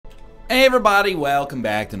Hey everybody, welcome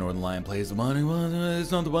back to Northernlion Plays the Money.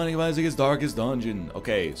 It's not the money, it's darkest dungeon.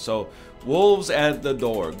 Okay, so wolves at the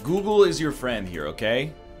door. Google is your friend here,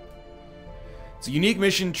 okay? It's a unique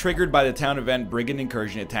mission triggered by the town event Brigand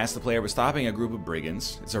Incursion. It tasks the player with stopping a group of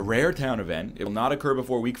brigands. It's a rare town event. It will not occur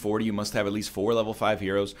before week 40. You must have at least 4 level 5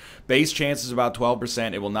 heroes. Base chance is about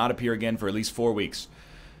 12%. It will not appear again for at least 4 weeks.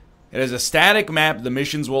 It is a static map. The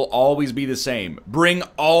missions will always be the same. Bring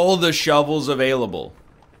all the shovels available.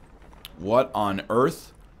 What on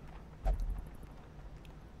earth?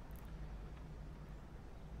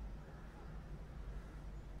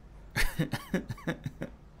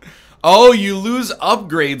 Oh, you lose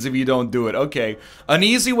upgrades if you don't do it. Okay. An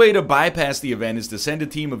easy way to bypass the event is to send a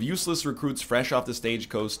team of useless recruits fresh off the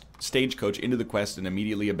stagecoach into the quest and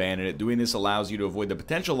immediately abandon it. Doing this allows you to avoid the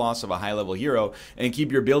potential loss of a high-level hero and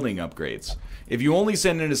keep your building upgrades. If you only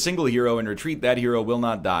send in a single hero and retreat, that hero will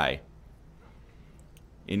not die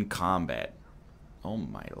in combat. Oh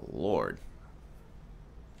my lord.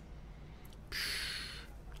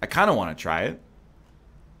 I kind of want to try it.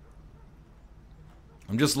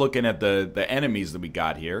 I'm just looking at the enemies that we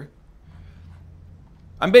got here.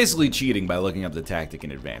 I'm basically cheating by looking up the tactic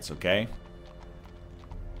in advance, okay?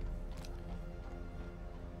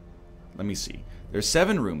 Let me see. There's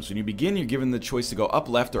 7 rooms. When you begin, you're given the choice to go up,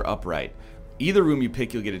 left, or up, right. Either room you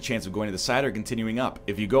pick, you'll get a chance of going to the side or continuing up.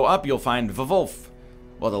 If you go up, you'll find Vvolf.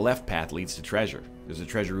 Well, the left path leads to treasure. There's a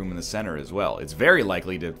treasure room in the center as well. It's very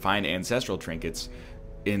likely to find ancestral trinkets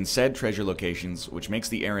in said treasure locations, which makes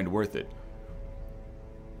the errand worth it.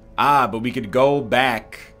 Ah, but we could go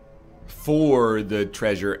back for the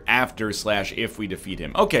treasure after / if we defeat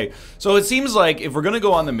him. Okay, so it seems like if we're going to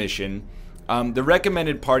go on the mission, the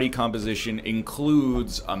recommended party composition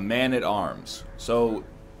includes a man-at-arms. So,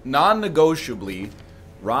 non-negotiably,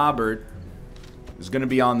 Robert is going to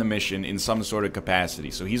be on the mission in some sort of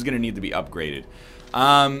capacity, so he's going to need to be upgraded.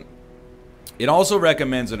 It also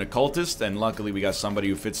recommends an occultist, and luckily we got somebody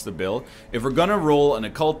who fits the bill. If we're going to roll an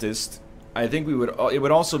occultist, I think it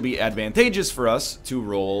would also be advantageous for us to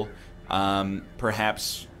roll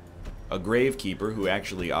perhaps a gravekeeper who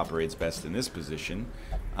actually operates best in this position,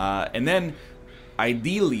 and then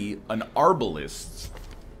ideally an arbalist.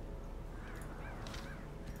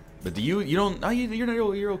 But do you don't? Oh,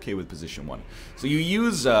 you're okay with position 1. So you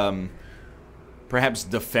use perhaps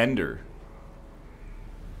defender.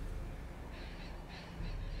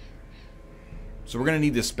 So we're gonna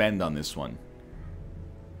need to spend on this one.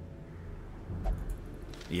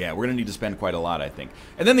 Yeah, we're gonna need to spend quite a lot, I think.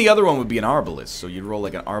 And then the other one would be an arbalist. So you'd roll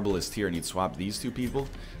like an arbalist here, and you'd swap these 2 people.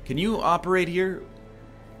 Can you operate here?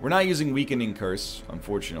 We're not using weakening curse,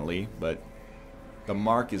 unfortunately, but the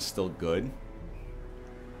mark is still good.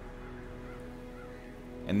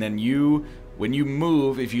 And then when you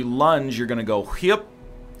move, if you lunge, you're gonna go hip.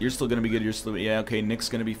 You're still gonna be good. You're still, yeah, okay. Nick's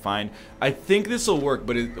gonna be fine. I think this will work,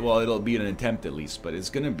 but it'll be an attempt at least. But it's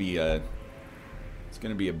gonna be a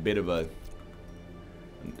bit of a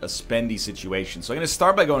spendy situation. So I'm gonna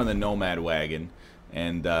start by going to the Nomad wagon,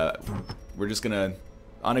 and we're just gonna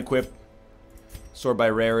unequip, sort by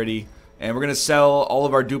rarity, and we're gonna sell all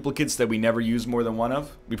of our duplicates that we never use more than 1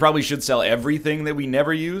 of. We probably should sell everything that we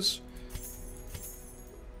never use.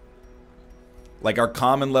 Like, our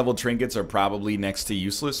common level trinkets are probably next to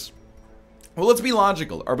useless. Well, let's be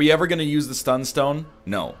logical. Are we ever going to use the stun stone?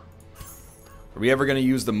 No. Are we ever going to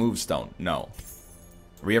use the move stone? No.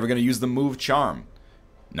 Are we ever going to use the move charm?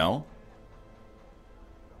 No.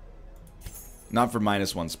 Not for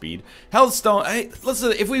 -1 speed. Health stone,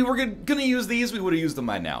 listen, if we were going to use these, we would have used them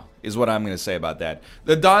by now, is what I'm going to say about that.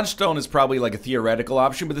 The dodge stone is probably like a theoretical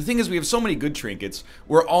option, but the thing is we have so many good trinkets,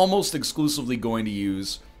 we're almost exclusively going to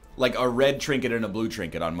use like a red trinket and a blue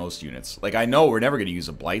trinket on most units. Like, I know we're never going to use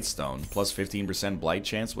a blight stone. Plus 15% blight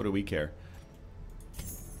chance, what do we care?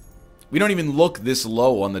 We don't even look this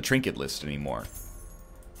low on the trinket list anymore.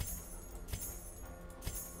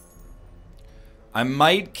 I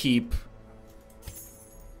might keep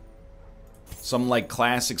some like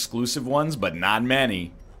class exclusive ones, but not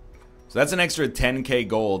many. So that's an extra 10k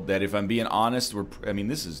gold that, if I'm being honest, I mean,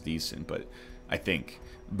 this is decent, but I think.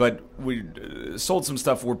 But we sold some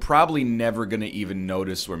stuff we're probably never going to even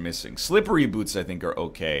notice we're missing. Slippery boots, I think, are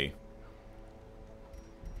okay.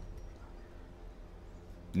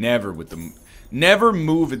 Never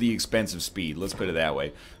move at the expense of speed, let's put it that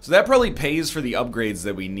way. So that probably pays for the upgrades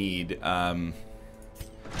that we need.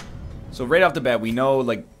 So right off the bat, we know,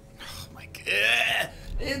 like, oh my god,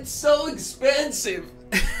 it's so expensive.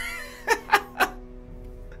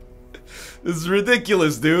 This is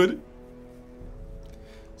ridiculous, dude.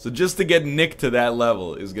 So just to get Nick to that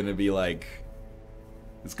level is going to be like...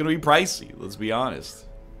 It's going to be pricey, let's be honest.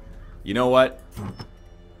 You know what?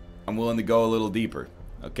 I'm willing to go a little deeper.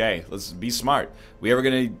 Okay, let's be smart. We ever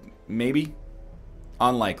gonna... Maybe?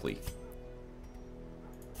 Unlikely.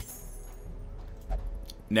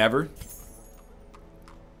 Never.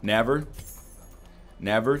 Never.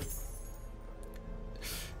 Never.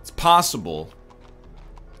 It's possible.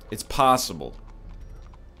 It's possible.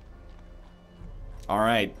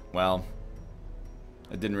 Alright, well.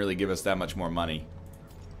 It didn't really give us that much more money.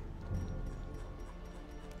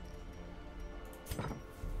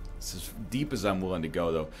 It's as deep as I'm willing to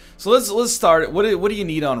go, though. So let's start. What do you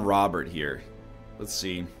need on Robert here? Let's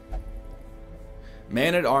see.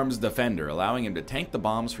 Man-at-Arms Defender, allowing him to tank the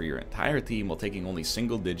bombs for your entire team while taking only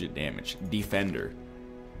single-digit damage. Defender.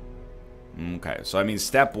 Okay, so I mean,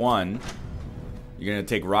 step one, you're gonna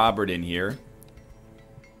take Robert in here.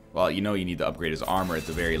 Well, you know you need to upgrade his armor at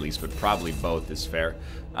the very least, but probably both is fair.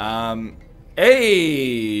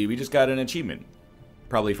 Hey, we just got an achievement.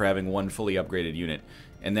 Probably for having one fully upgraded unit.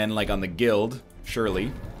 And then, like, on the guild,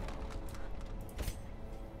 surely,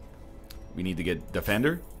 we need to get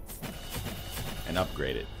Defender and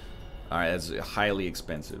upgrade it. Alright, that's highly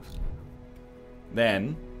expensive.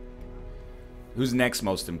 Then, who's next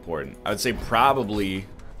most important? I would say probably,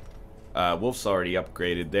 Wolf's already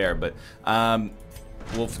upgraded there, but,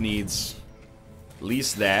 Wolf needs at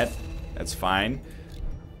least that. That's fine.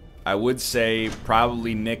 I would say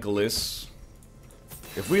probably Nicholas.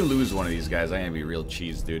 If we lose one of these guys, I'm gonna be real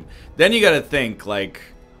cheese, dude. Then you gotta think, like...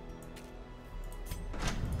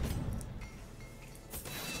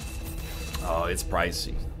 Oh, it's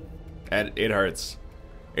pricey. It hurts.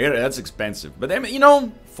 That's expensive. But then, you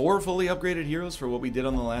know, 4 fully upgraded heroes for what we did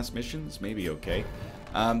on the last missions, maybe okay.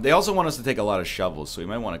 They also want us to take a lot of shovels, so we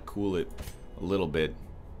might want to cool it a little bit.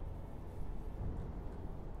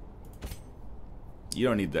 You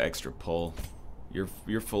don't need the extra pull. You're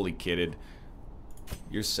fully kitted.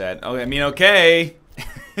 You're set. Oh, I mean, okay.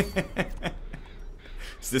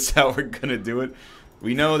 Is this how we're gonna do it?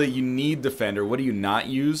 We know that you need Defender. What do you not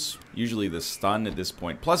use? Usually the stun at this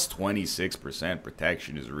point. Plus 26%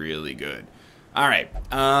 protection is really good. Alright.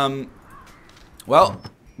 Well,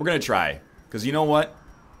 we're gonna try. Because you know what?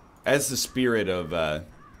 That's the spirit of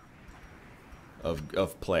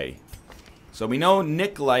play. So we know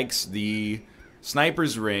Nick likes the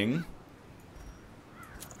Sniper's Ring.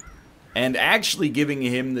 And actually giving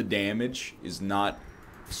him the damage is not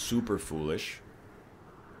super foolish.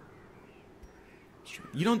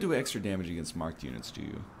 You don't do extra damage against marked units, do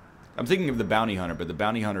you? I'm thinking of the Bounty Hunter, but the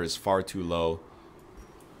Bounty Hunter is far too low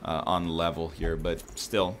on level here, but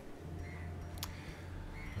still.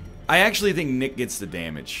 I actually think Nick gets the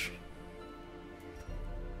damage.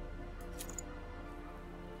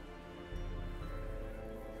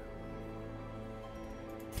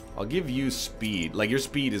 I'll give you speed. Like, your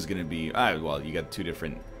speed is gonna be... well, you got 2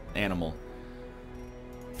 different animal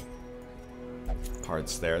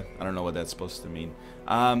parts there. I don't know what that's supposed to mean.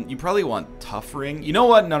 You probably want Tough Ring. You know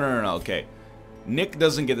what? No, okay. Nick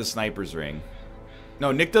doesn't get the Sniper's Ring.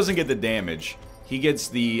 No, Nick doesn't get the damage. He gets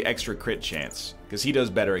the extra crit chance, because he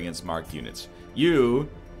does better against marked units. You...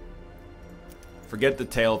 forget the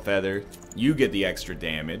Tail Feather. You get the extra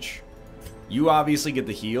damage. You obviously get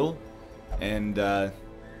the heal. And,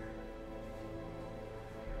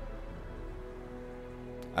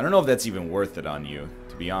 I don't know if that's even worth it on you,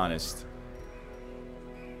 to be honest.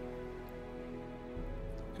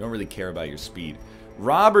 I don't really care about your speed.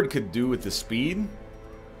 Robert could do with the speed.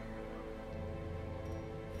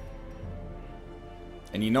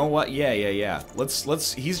 And you know what? Yeah.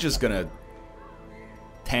 Let's he's just gonna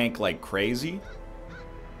tank like crazy.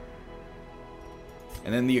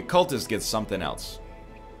 And then the occultist gets something else.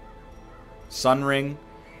 Sun Ring.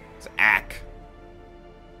 It's Ack.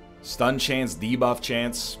 Stun chance, debuff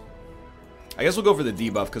chance. I guess we'll go for the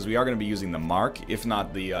debuff because we are going to be using the mark, if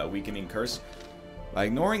not the weakening curse. By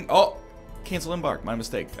ignoring... Oh! Cancel embark. My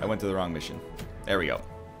mistake. I went to the wrong mission. There we go.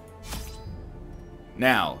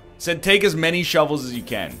 Now, said take as many shovels as you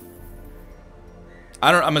can.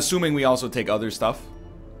 I'm assuming we also take other stuff.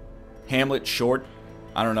 Hamlet short.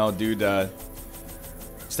 I don't know, dude. Let's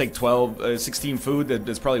take 16 food.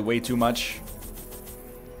 That's probably way too much.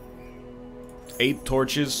 8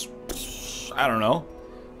 torches. I don't know.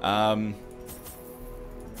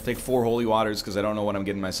 Take 4 holy waters because I don't know what I'm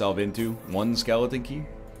getting myself into. 1 skeleton key.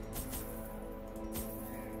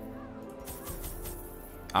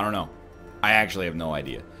 I don't know. I actually have no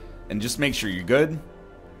idea. And just make sure you're good.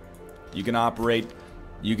 You can operate.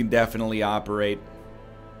 You can definitely operate.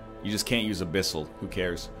 You just can't use Abyssal. Who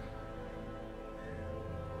cares?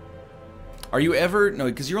 Are you ever... No,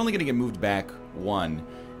 because you're only going to get moved back 1.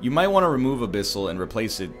 You might want to remove Abyssal and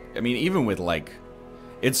replace it. I mean, even with, like...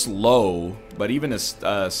 It's low, but even a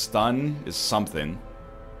stun is something.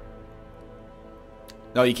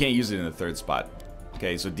 No, you can't use it in the third spot.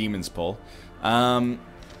 Okay, so Demon's Pull. You're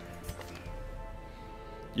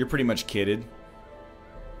pretty much kitted.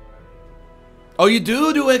 Oh, you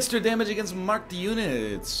do extra damage against marked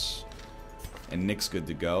units. And Nick's good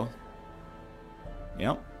to go.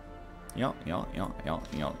 Yep.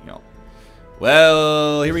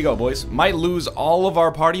 Well, here we go, boys. Might lose all of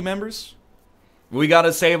our party members. We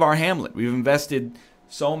gotta save our hamlet. We've invested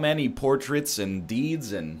so many portraits and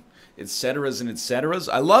deeds and etceteras and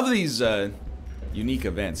etceteras. I love these unique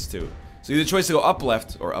events, too. So you have the choice to go up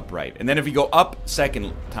left or up right. And then if you go up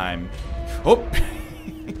second time... Oh!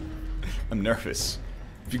 I'm nervous.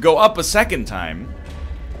 If you go up a second time,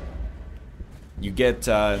 you get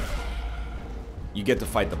to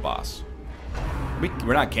fight the boss.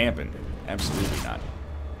 We're not camping. Absolutely not.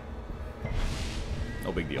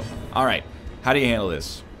 No big deal. Alright. How do you handle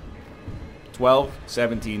this? 12,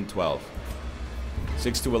 17, 12.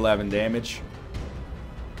 6 to 11 damage.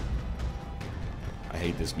 I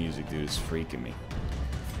hate this music, dude. It's freaking me.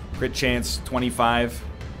 Crit chance, 25.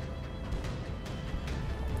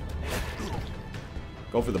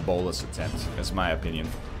 Go for the bolus attempt. That's my opinion.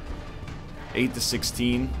 8 to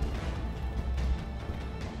 16.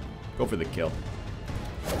 Go for the kill.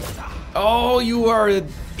 Oh, you are an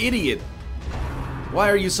idiot. Why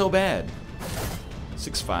are you so bad?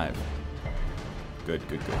 6-5. Good.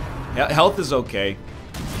 Health is okay.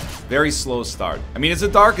 Very slow start. I mean, it's a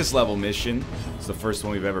darkest level mission. It's the first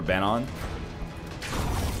one we've ever been on.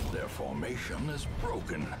 Their formation is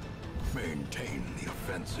broken. Maintain the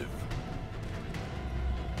offensive.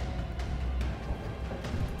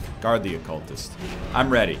 Guard the occultist. I'm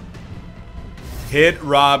ready. Hit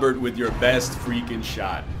Robert with your best freaking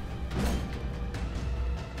shot.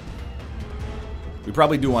 We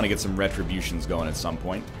probably do want to get some retributions going at some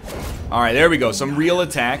point. Alright, there we go. Some real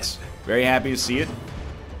attacks. Very happy to see it.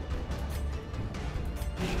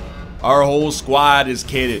 Our whole squad is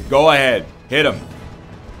kitted. Go ahead. Hit him.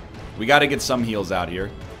 We got to get some heals out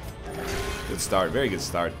here. Good start. Very good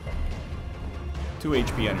start. 2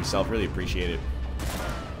 HP on yourself. Really appreciate it.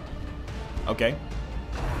 Okay.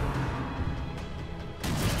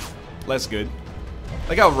 Less good.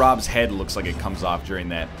 Like how Rob's head looks like it comes off during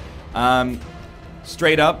that.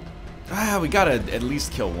 Straight up. We gotta at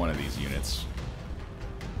least kill one of these units.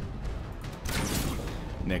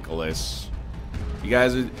 Nicholas. You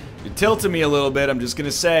guys are tilting me a little bit, I'm just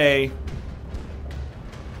gonna say.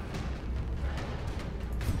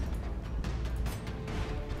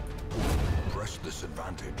 Press this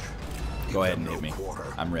advantage. Go ahead and hit me.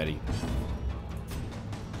 I'm ready.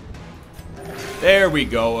 There we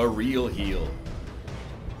go, a real heal.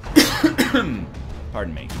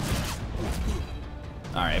 Pardon me.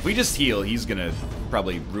 Alright, if we just heal, he's gonna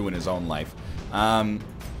probably ruin his own life. I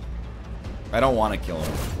don't want to kill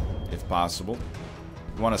him, if possible.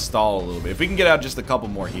 We want to stall a little bit. If we can get out just a couple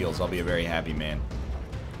more heals, I'll be a very happy man.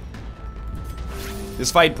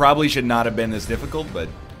 This fight probably should not have been this difficult, but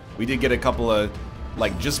we did get a couple of,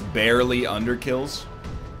 like, just barely underkills.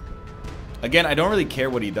 Again, I don't really care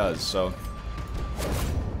what he does, so...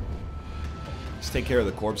 Just take care of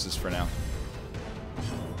the corpses for now.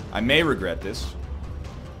 I may regret this.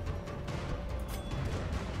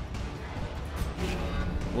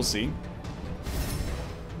 We'll see.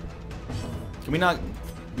 Can we not...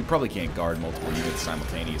 We probably can't guard multiple units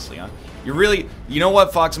simultaneously, huh? You really... You know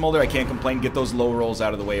what, Fox Mulder? I can't complain. Get those low rolls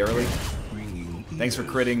out of the way early. Thanks for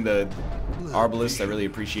critting the Arbalist. I really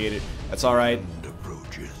appreciate it. That's alright.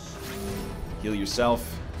 Heal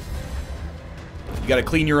yourself. You gotta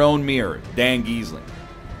clean your own mirror. Dan Giesling.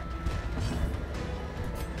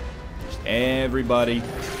 Just everybody.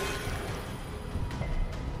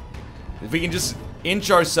 If we can just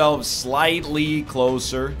inch ourselves slightly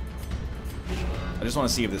closer. I just want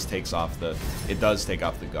to see if this takes off the... It does take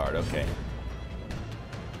off the guard, okay.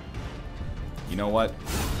 You know what?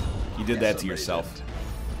 You did that to yourself.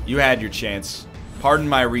 You had your chance. Pardon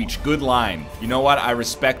my reach. Good line. You know what? I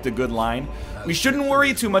respect a good line. We shouldn't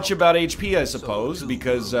worry too much about HP, I suppose,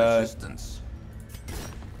 because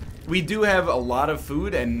we do have a lot of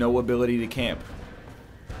food and no ability to camp.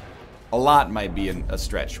 A lot might be a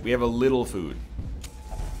stretch. We have a little food.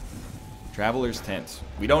 Traveler's tent.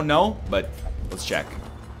 We don't know, but let's check.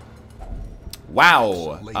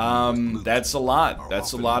 Wow. That's a lot.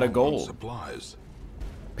 That's a lot of gold.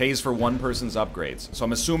 Pays for one person's upgrades. So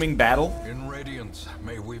I'm assuming battle. In Radiance,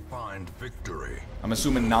 may we find victory. I'm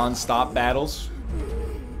assuming non-stop battles.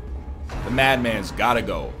 The madman's gotta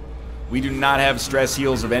go. We do not have stress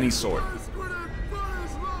heals of any sort.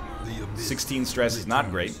 16 stress is not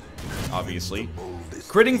great, obviously.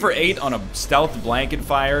 Critting for 8 on a stealth blanket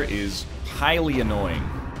fire is highly annoying.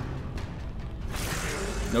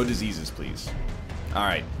 No diseases, please.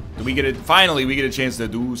 Alright. Finally, we get a chance to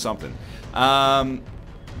do something. I'm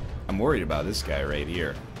worried about this guy right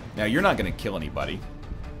here. Now, you're not going to kill anybody.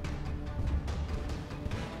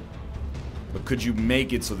 But could you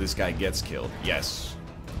make it so this guy gets killed? Yes.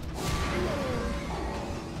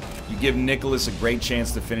 You give Nicholas a great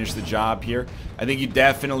chance to finish the job here. I think you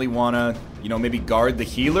definitely want to, you know, maybe guard the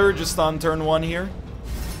healer just on turn 1 here.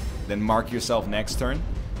 Then mark yourself next turn.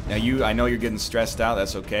 Now I know you're getting stressed out,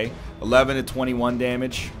 that's okay. 11 to 21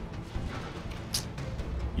 damage.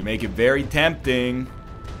 You make it very tempting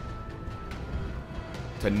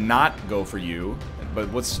to not go for you.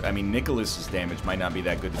 But I mean, Nicholas's damage might not be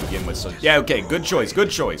that good to begin with, so yeah, okay, good choice, good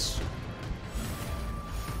choice.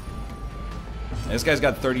 And this guy's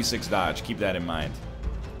got 36 dodge, keep that in mind.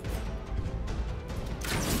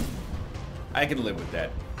 I can live with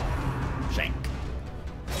that. Shank.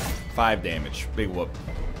 5 damage, big whoop.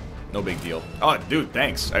 No big deal. Oh, dude,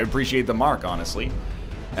 thanks. I appreciate the mark, honestly.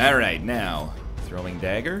 Alright, now, throwing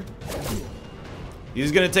dagger.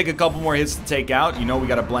 He's gonna take a couple more hits to take out. You know we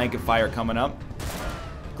got a blanket fire coming up.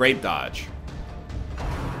 Great dodge.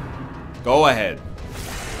 Go ahead.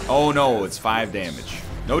 Oh no, it's 5 damage.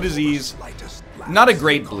 No disease. Not a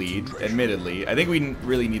great bleed, admittedly. I think we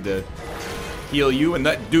really need to heal you. And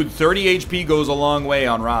that, dude, 30 HP goes a long way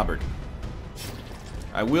on Robert.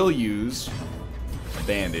 I will use a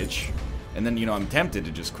bandage. And then, you know, I'm tempted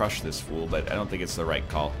to just crush this fool, but I don't think it's the right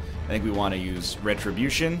call. I think we want to use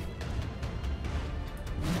retribution.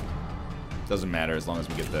 Doesn't matter as long as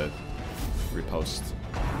we get the riposte.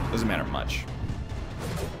 Doesn't matter much.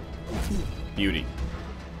 Beauty.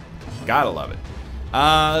 Gotta love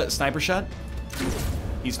it. Sniper shot?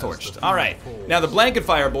 He's torched. Alright. Now the blanket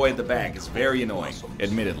fire boy at the back is very annoying,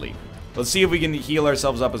 admittedly. Let's see if we can heal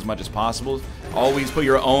ourselves up as much as possible. Always put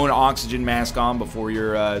your own oxygen mask on before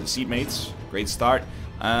your seatmates. Great start.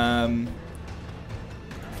 I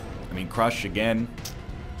mean, crush again.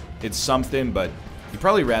 It's something, but you'd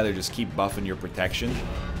probably rather just keep buffing your protection.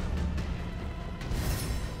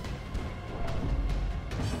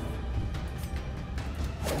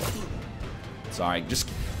 Sorry,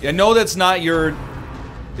 I know that's not your,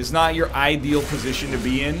 it's not your ideal position to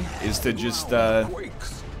be in, is to just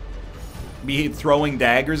be throwing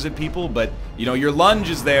daggers at people, but you know your lunge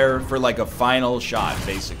is there for like a final shot,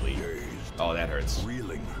 basically. Oh, that hurts.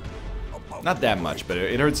 Not that much, but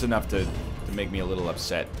it hurts enough to make me a little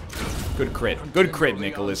upset. Good crit. Good crit,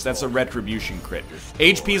 Nicholas. That's a retribution crit.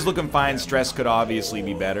 HP's looking fine. Stress could obviously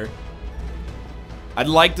be better. I'd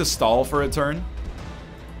like to stall for a turn.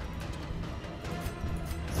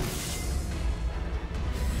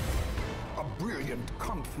 A brilliant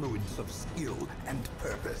confluence of skill and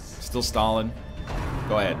purpose. Still stalling.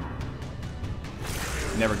 Go ahead.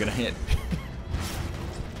 Never gonna hit.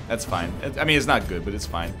 That's fine. I mean, it's not good, but it's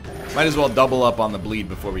fine. Might as well double up on the bleed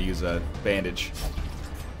before we use a bandage.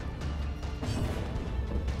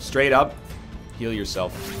 Straight up. Heal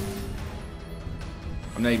yourself.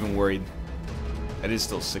 I'm not even worried. That is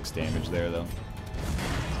still 6 damage there, though.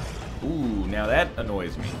 Ooh, now that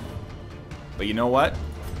annoys me. But you know what?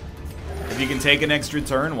 If you can take an extra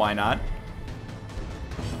turn, why not?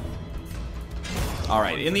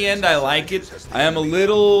 Alright, in the end, I like it. I am a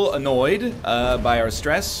little annoyed by our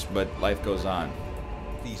stress, but life goes on.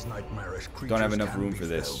 Don't have enough room for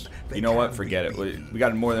this. You know what? Forget it. We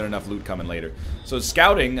got more than enough loot coming later. So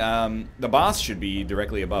scouting, the boss should be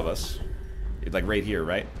directly above us. Like right here,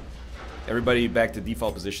 right? Everybody back to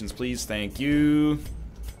default positions, please. Thank you.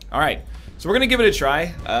 Alright, so we're going to give it a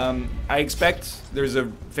try. I expect there's a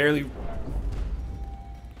fairly...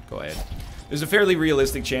 Go ahead. There's a fairly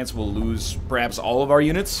realistic chance we'll lose perhaps all of our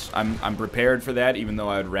units. I'm prepared for that, even though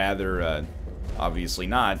I'd rather, obviously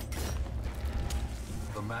not.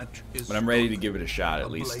 But I'm ready to give it a shot,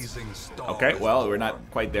 at least. Okay, well, we're not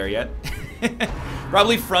quite there yet.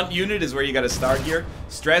 Probably front unit is where you gotta start here.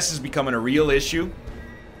 Stress is becoming a real issue.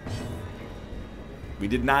 We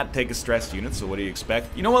did not take a stressed unit, so what do you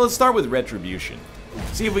expect? You know what, let's start with retribution.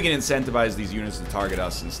 See if we can incentivize these units to target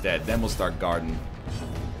us instead. Then we'll start guarding.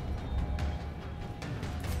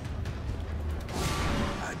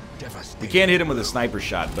 We can't hit him with a sniper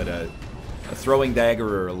shot, but a throwing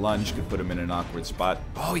dagger or a lunge could put him in an awkward spot.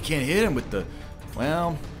 Oh, we can't hit him with the...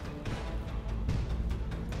 Well...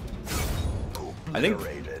 I think,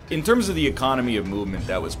 in terms of the economy of movement,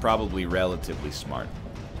 that was probably relatively smart.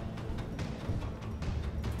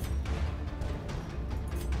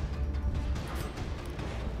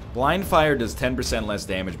 Blind fire does 10% less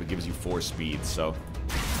damage, but gives you 4 speed, so...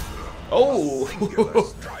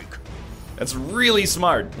 Oh! That's really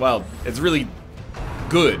smart. Well, it's really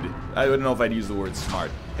good. I don't know if I'd use the word smart.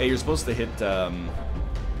 Hey, you're supposed to hit,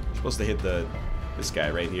 this guy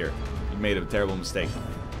right here. You made a terrible mistake.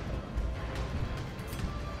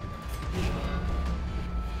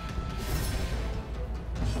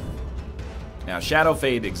 Now, Shadow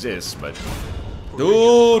Fade exists, but...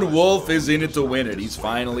 Dude, Wolf is in it to win it. He's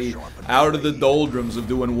finally out of the doldrums of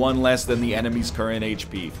doing one less than the enemy's current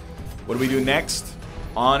HP. What do we do next?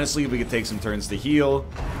 Honestly, if we could take some turns to heal,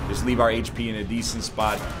 just leave our HP in a decent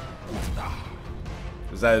spot.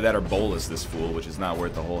 It's either that or bolus this fool, which is not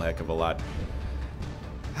worth a whole heck of a lot.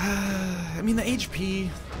 I mean, the HP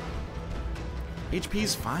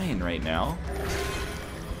is fine right now.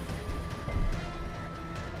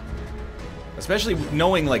 Especially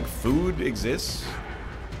knowing, like, food exists.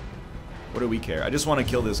 What do we care? I just want to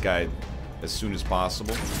kill this guy as soon as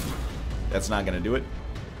possible. That's not going to do it.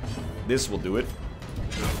 This will do it.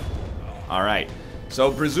 Alright.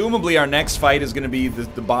 So, presumably, our next fight is going to be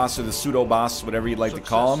the boss or the pseudo-boss, whatever you'd like to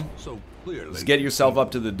call him. Just get yourself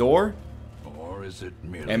up to the door.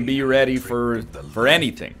 And be ready for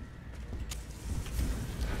anything.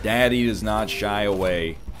 Daddy does not shy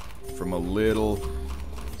away from a little...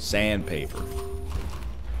 sandpaper.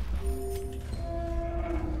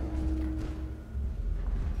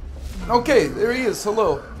 Okay, there he is.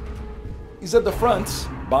 Hello. He's at the front.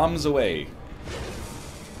 Bombs away.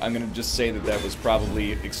 I'm gonna just say that that was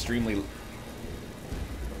probably extremely...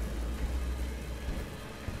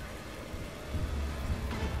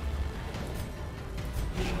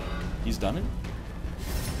 He's done it?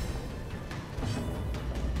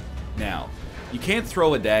 Now, you can't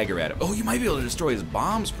throw a dagger at him. Oh, you might be able to destroy his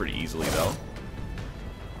bombs pretty easily, though.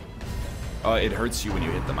 Oh, it hurts you when you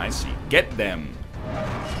hit them, I see. Get them.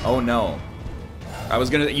 Oh, no. I was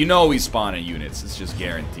gonna... You know he's spawning units. It's just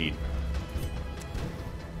guaranteed.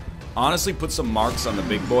 Honestly, put some marks on the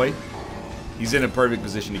big boy. He's in a perfect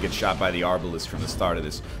position to get shot by the Arbalist from the start of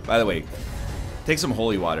this. By the way, take some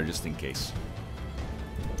holy water just in case.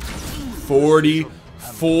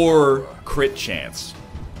 44 crit chance.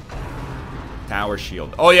 Tower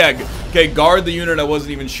shield. Oh yeah, okay, guard the unit I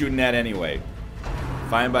wasn't even shooting at anyway.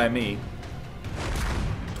 Fine by me.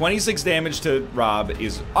 26 damage to Rob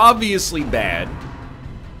is obviously bad.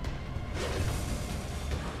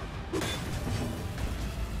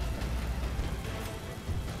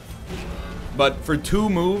 But for 2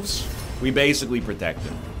 moves, we basically protect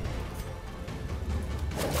him.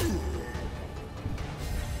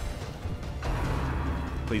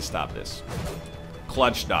 Please stop this.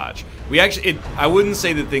 Clutch dodge. We actually, I wouldn't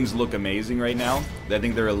say that things look amazing right now. I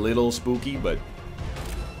think they're a little spooky, but...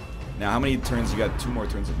 Now, how many turns? You got 2 more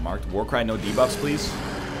turns of marked. Warcry, no debuffs, please.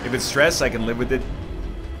 If it's stress, I can live with it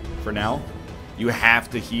for now. You have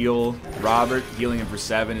to heal Robert. Healing him for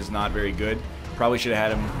 7 is not very good. Probably should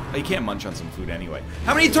have had him... Oh, you can't munch on some food anyway.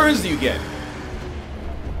 How many turns do you get?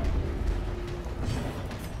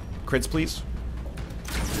 Crits, please.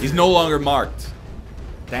 He's no longer marked.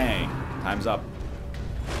 Dang. Time's up.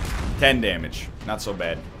 10 damage. Not so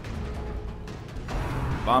bad.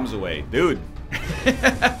 Bombs away. Dude.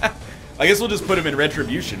 I guess we'll just put him in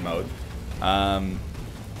retribution mode.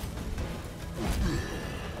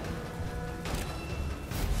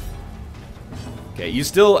 Okay, you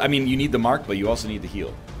still... I mean, you need the mark, but you also need the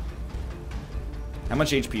heal. How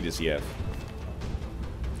much HP does he have?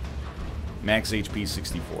 Max HP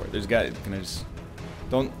 64. There's got... Can I just...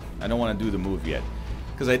 I don't want to do the move yet.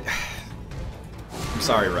 Because I'm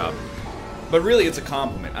sorry, Rob. But really, it's a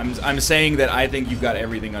compliment. I'm saying that I think you've got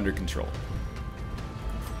everything under control.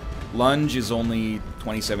 Lunge is only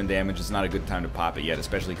 27 damage. It's not a good time to pop it yet,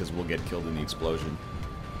 especially because we'll get killed in the explosion.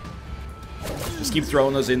 Just keep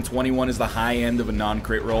throwing those in. 21 is the high end of a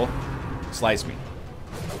non-crit roll. Slice me.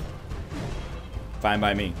 Fine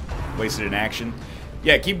by me. Wasted an action.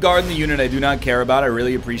 Yeah, keep guarding the unit I do not care about. I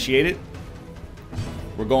really appreciate it.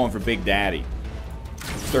 We're going for Big Daddy.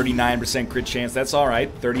 39% crit chance. That's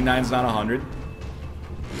alright. 39's not 100.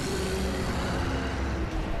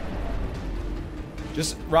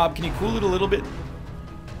 Just, Rob, can you cool it a little bit?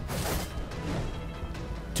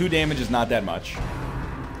 2 damage is not that much.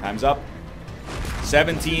 Time's up.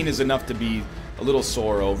 17 is enough to be a little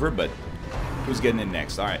sore over, but who's getting in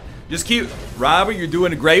next? Alright. Just keep... Robert, you're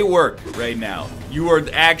doing great work right now. You are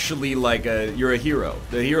actually like you're a hero.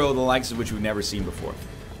 The hero the likes of which we've never seen before.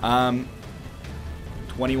 21%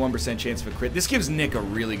 chance of a crit. This gives Nick a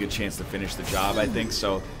really good chance to finish the job, I think.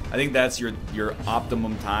 So I think that's your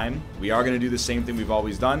optimum time. We are going to do the same thing we've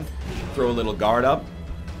always done. Throw a little guard up.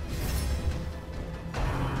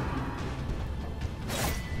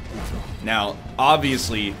 Now,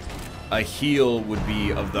 obviously, a heal would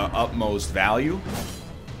be of the utmost value.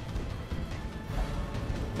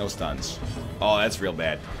 No stuns. Oh, that's real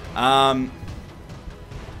bad.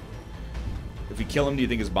 If we kill him, do you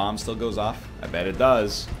think his bomb still goes off? I bet it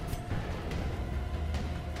does.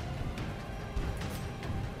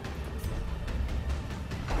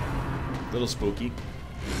 Little spooky.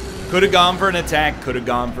 Could have gone for an attack. Could have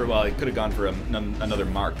gone for, well, he could have gone for another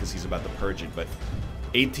mark because he's about to purge it. But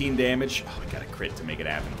 18 damage. Oh, I got a crit to make it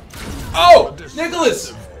happen. Oh,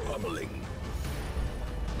 Nicholas!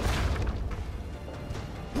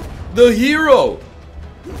 The hero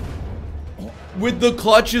with the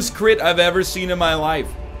clutchest crit I've ever seen in my life.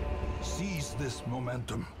 Seize this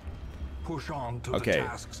momentum. Push on to Okay, the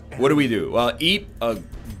tasks. what do we do? Well, eat a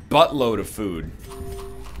buttload of food.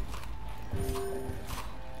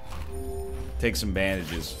 Take some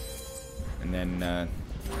bandages. And then,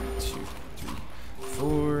 2, 3,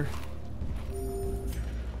 4.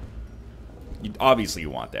 Obviously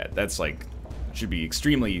you want that. That's like, should be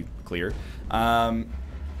extremely clear.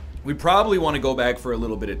 We probably want to go back for a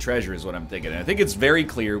little bit of treasure is what I'm thinking. And I think it's very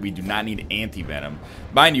clear we do not need anti-venom.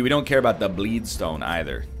 Mind you, we don't care about the bleed stone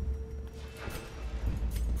either.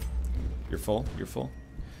 You're full? You're full?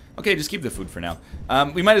 Okay, just keep the food for now.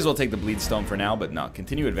 We might as well take the bleed stone for now, but no,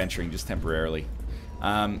 continue adventuring just temporarily.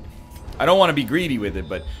 I don't want to be greedy with it,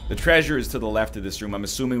 but the treasure is to the left of this room. I'm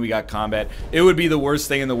assuming we got combat. It would be the worst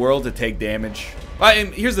thing in the world to take damage.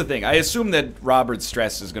 And here's the thing. I assume that Robert's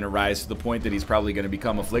stress is going to rise to the point that he's probably going to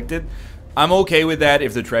become afflicted. I'm okay with that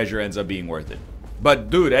if the treasure ends up being worth it.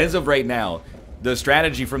 But, dude, as of right now, the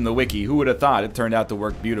strategy from the wiki, who would have thought it turned out to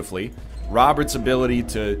work beautifully. Robert's ability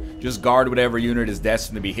to just guard whatever unit is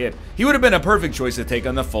destined to be hit. He would have been a perfect choice to take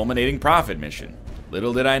on the Fulminating Prophet mission.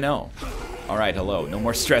 Little did I know. Alright, hello. No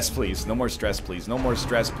more stress, please. No more stress, please. No more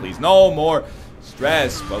stress, please. No more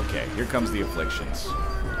stress. Okay, here comes the afflictions.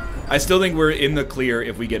 I still think we're in the clear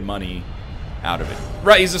if we get money out of it.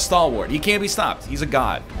 Right, he's a stalwart. He can't be stopped. He's a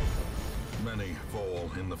god. Many fall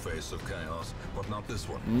in the face of chaos, but not this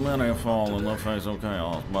one. Many fall in the face of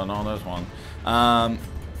chaos, but not this one.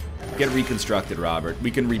 Get reconstructed, Robert.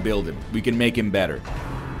 We can rebuild him. We can make him better.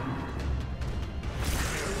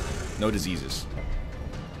 No diseases.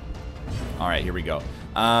 Alright, here we go.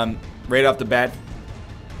 Right off the bat,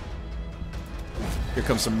 here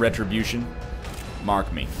comes some retribution.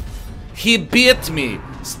 Mark me. He bit me!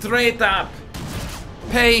 Straight up!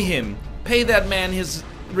 Pay him! Pay that man his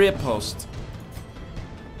riposte.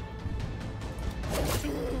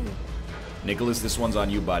 Nicholas, this one's on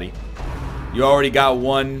you, buddy. You already got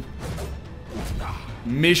one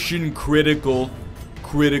mission critical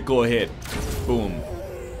hit. Boom.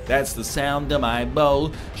 That's the sound of my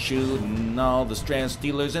bow, shooting all the strand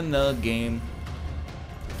stealers in the game.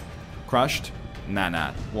 Crushed?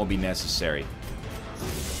 Nah, won't be necessary.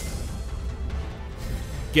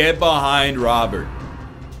 Get behind Robert.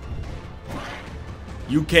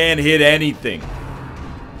 You can't hit anything.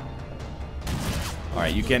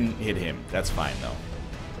 Alright, you can hit him. That's fine, though.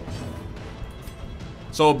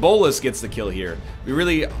 So Bolus gets the kill here. We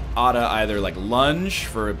really oughta either like lunge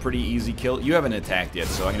for a pretty easy kill. You haven't attacked yet,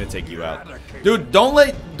 so I'm gonna take you out. Dude,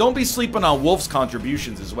 don't be sleeping on Wolf's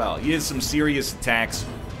contributions as well. He has some serious attacks.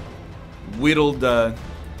 Whittled the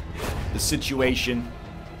situation.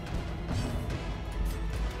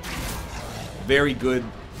 Very good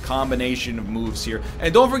combination of moves here.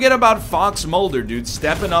 And don't forget about Fox Mulder, dude.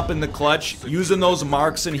 Stepping up in the clutch, using those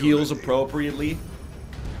marks and heals appropriately.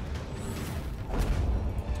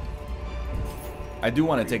 I do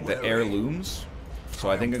want to take the heirlooms,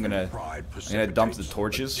 so I think I'm gonna dump the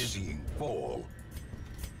torches.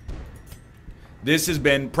 This has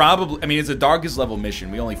been probably, I mean, it's a darkest level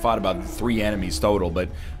mission. We only fought about 3 enemies total, but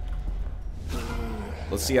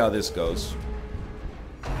let's see how this goes.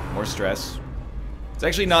 More stress. It's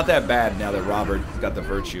actually not that bad now that Robert got the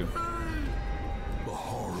virtue.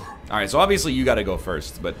 Alright, so obviously you gotta go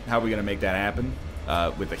first, but how are we gonna make that happen?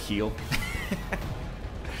 With a heal?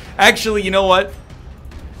 Actually, you know what?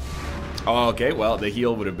 Oh, okay, well, the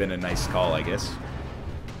heal would have been a nice call, I guess.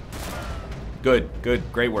 Good,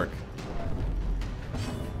 great work.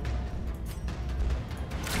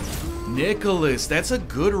 Nicholas, that's a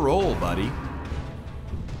good roll, buddy.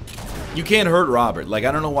 You can't hurt Robert. Like,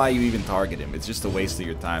 I don't know why you even target him. It's just a waste of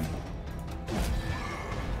your time.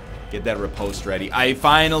 Get that riposte ready. I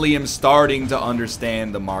finally am starting to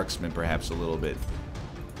understand the marksman perhaps a little bit.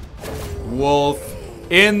 Wolf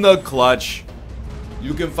in the clutch.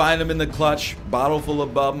 You can find him in the clutch. Bottle full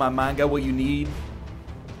of bub. My mind got what you need.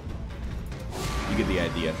 You get the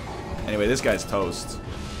idea. Anyway, this guy's toast.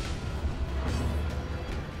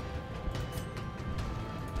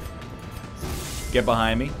 Get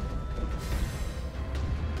behind me.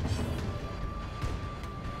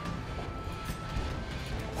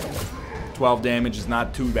 12 damage is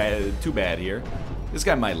not too bad here. This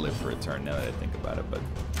guy might live for a turn now that I think about it, but...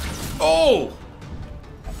 Oh!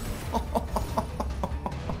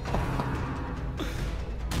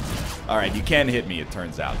 Alright, you can hit me, it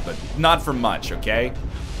turns out, but not for much, okay?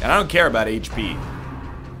 And I don't care about HP.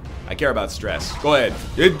 I care about stress. Go ahead.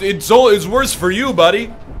 It's worse for you,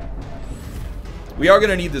 buddy. We are going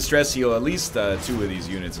to need the stress heal, at least 2 of these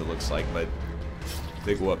units, it looks like, but...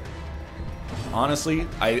 Big whoop. Honestly,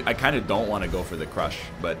 I kind of don't want to go for the crush,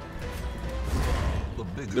 but...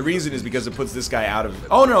 The reason is because it puts this guy out of...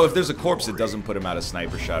 Oh no, if there's a corpse, it doesn't put him out of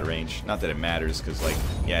sniper shot range. Not that it matters, because, like,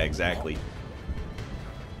 yeah, exactly.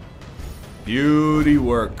 Beauty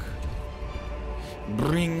work.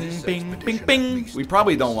 Bring, bing, bing, bing. We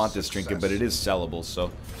probably don't want this trinket, but it is sellable,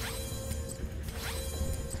 so...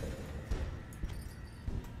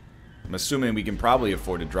 I'm assuming we can probably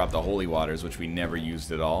afford to drop the holy waters, which we never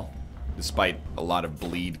used at all, despite a lot of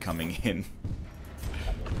bleed coming in.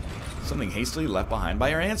 Something hastily left behind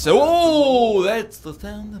by our ancestors. Oh, that's the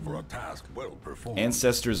sound of a task well performed.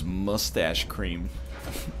 Ancestors' mustache cream.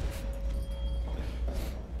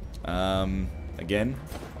 Again,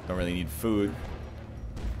 don't really need food.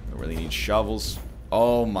 Don't really need shovels.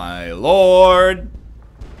 Oh my lord!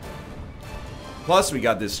 Plus, we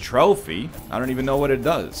got this trophy. I don't even know what it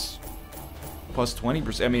does. Plus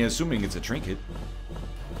 20%. I mean, assuming it's a trinket.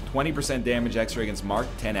 20% damage extra against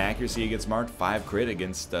marked, 10 accuracy against marked, 5 crit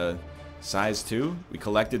against size 2. We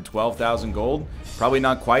collected 12,000 gold. Probably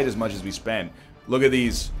not quite as much as we spent. Look at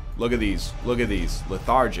these. Look at these. Look at these.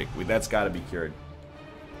 Lethargic. That's got to be cured.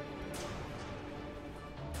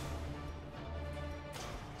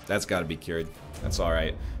 That's got to be cured. That's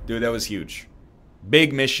alright. Dude, that was huge.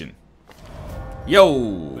 Big mission.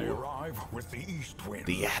 Yo! They arrive with the east wind.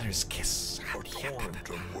 The Adder's Kiss. A torrent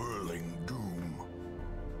of whirling doom.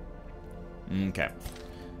 Okay.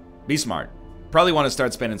 Be smart. Probably want to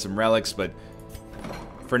start spending some relics, but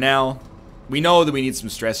for now, we know that we need some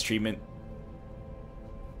stress treatment.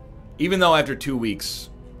 Even though after 2 weeks,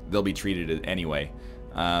 they'll be treated anyway.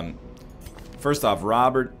 First off,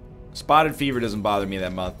 Robert, spotted fever doesn't bother me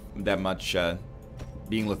that much.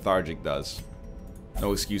 Being lethargic does.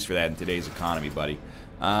 No excuse for that in today's economy, buddy.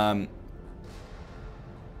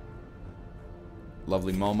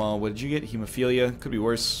 Lovely Momo. What did you get? Hemophilia. Could be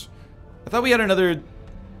worse. I thought we had another...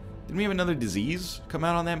 Didn't we have another disease come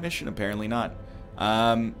out on that mission? Apparently not.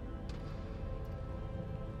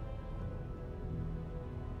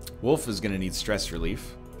 Wolf is going to need stress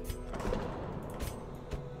relief.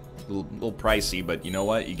 A little pricey, but you know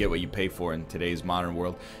what? You get what you pay for in today's modern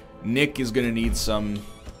world. Nick is going to need some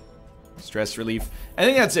stress relief. I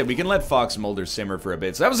think that's it. We can let Fox Mulder simmer for a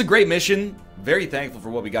bit. So that was a great mission. Very thankful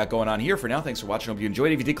for what we got going on here. For now, thanks for watching. Hope you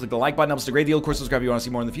enjoyed it. If you did, click the like button. Helps a great deal. Of course, subscribe if you want to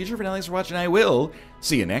see more in the future. For now, thanks for watching. I will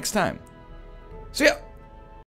see you next time. See ya!